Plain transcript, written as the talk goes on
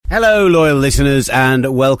Hello, loyal listeners,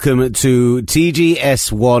 and welcome to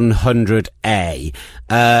TGS 100A.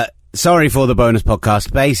 Sorry for the bonus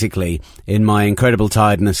podcast. Basically, in my incredible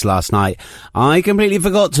tiredness last night, I completely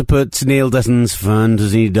forgot to put Neil Dutton's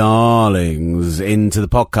Fantasy Darlings into the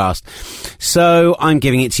podcast. So I'm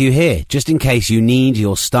giving it to you here, just in case you need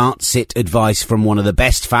your start-sit advice from one of the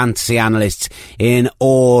best fantasy analysts in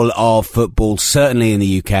all of football, certainly in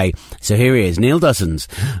the UK. So here he is, Neil Dutton's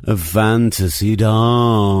Fantasy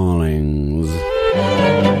Darlings.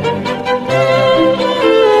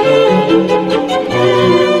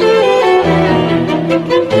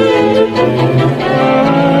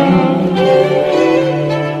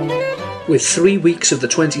 With 3 weeks of the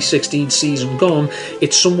 2016 season gone,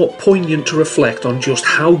 it's somewhat poignant to reflect on just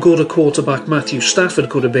how good a quarterback Matthew Stafford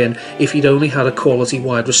could have been if he'd only had a quality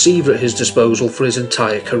wide receiver at his disposal for his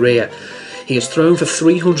entire career. He has thrown for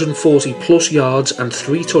 340 plus yards and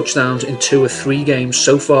 3 touchdowns in 2 or 3 games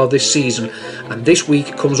so far this season, and this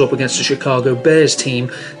week comes up against the Chicago Bears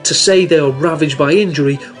team. To say they are ravaged by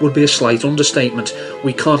injury would be a slight understatement.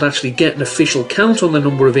 We can't actually get an official count on the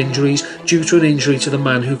number of injuries due to an injury to the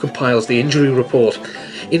man who compiles the injury report.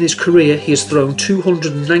 In his career, he has thrown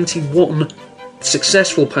 291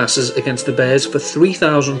 successful passes against the Bears for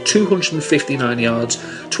 3,259 yards,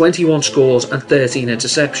 21 scores and 13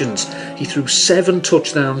 interceptions. He threw 7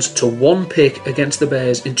 touchdowns to 1 pick against the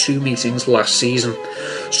Bears in 2 meetings last season.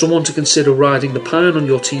 Someone to consider riding the pine on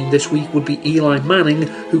your team this week would be Eli Manning,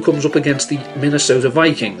 who comes up against the Minnesota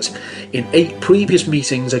Vikings. In 8 previous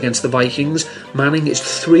meetings against the Vikings, Manning is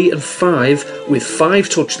 3-5 with 5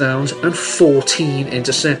 touchdowns and 14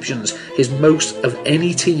 interceptions, his most of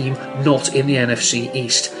any team not in the NFC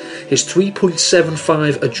East. His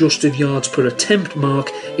 3.75 adjusted yards per attempt mark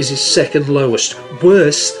is his second lowest.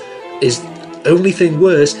 Worse is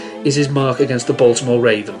his mark against the Baltimore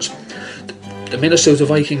Ravens. The Minnesota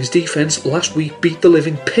Vikings defense last week beat the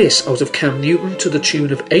living piss out of Cam Newton to the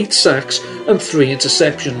tune of 8 sacks and 3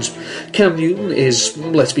 interceptions. Cam Newton is,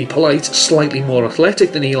 let's be polite, slightly more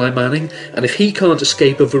athletic than Eli Manning, and if he can't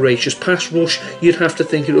escape a voracious pass rush, you'd have to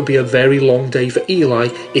think it would be a very long day for Eli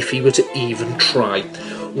if he were to even try.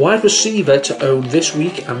 Wide receiver to own this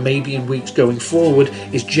week and maybe in weeks going forward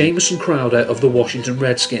is Jamison Crowder of the Washington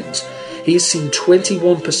Redskins. He has seen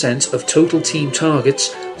 21% of total team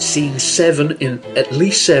targets, seen at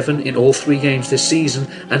least 7 in all 3 games this season,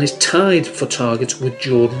 and is tied for targets with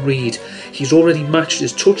Jordan Reed. He's already matched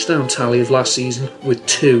his touchdown tally of last season with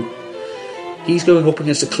 2. He's going up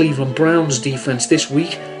against the Cleveland Browns defense this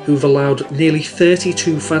week, who've allowed nearly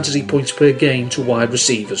 32 fantasy points per game to wide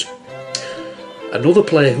receivers. Another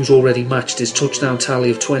player who's already matched his touchdown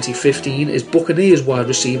tally of 2015 is Buccaneers wide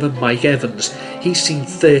receiver Mike Evans. He's seen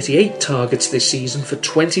 38 targets this season for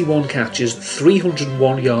 21 catches,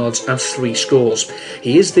 301 yards and 3 scores.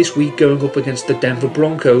 He is this week going up against the Denver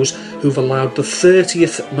Broncos, who've allowed the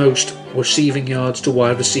 30th most receiving yards to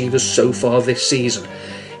wide receivers so far this season.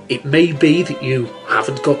 It may be that you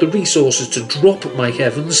haven't got the resources to drop Mike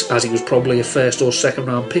Evans, as he was probably a first or second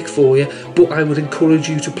round pick for you, but I would encourage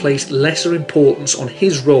you to place lesser importance on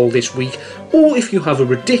his role this week, or if you have a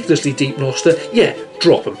ridiculously deep roster,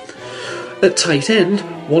 drop him. At tight end,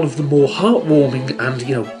 one of the more heartwarming and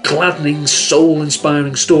gladdening,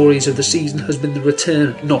 soul-inspiring stories of the season has been the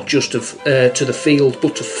return not just to the field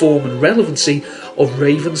but to form and relevancy of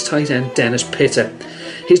Ravens tight end Dennis Pitta.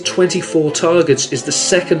 His 24 targets is the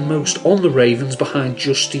second most on the Ravens behind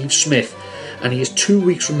just Steve Smith, and he is 2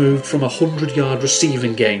 weeks removed from a 100-yard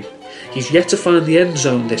receiving game. He's yet to find the end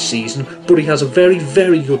zone this season, but he has a very,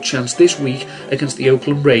 very good chance this week against the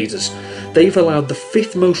Oakland Raiders. They've allowed the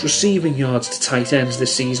 5th most receiving yards to tight ends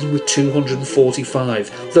this season with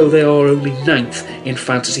 245, though they are only 9th in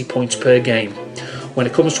fantasy points per game. When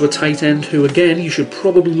it comes to a tight end who, again, you should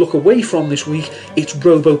probably look away from this week, it's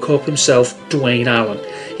RoboCop himself, Dwayne Allen.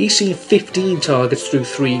 He's seen 15 targets through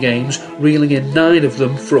 3 games, reeling in 9 of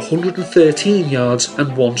them for 113 yards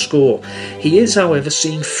and 1 score. He is, however,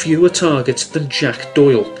 seeing fewer targets than Jack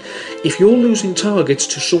Doyle. If you're losing targets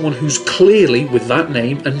to someone who's clearly, with that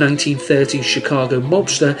name, a 1930s Chicago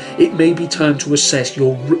mobster, it may be time to assess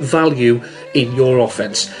your value in your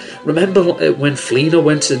offense. Remember when Fleener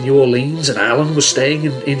went to New Orleans and Allen was staying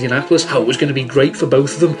in Indianapolis, how it was going to be great for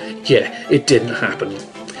both of them? Yeah, it didn't happen.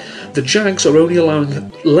 The Jags are only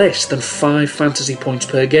allowing less than 5 fantasy points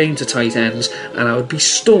per game to tight ends, and I would be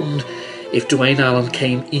stunned if Dwayne Allen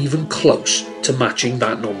came even close to matching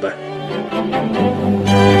that number.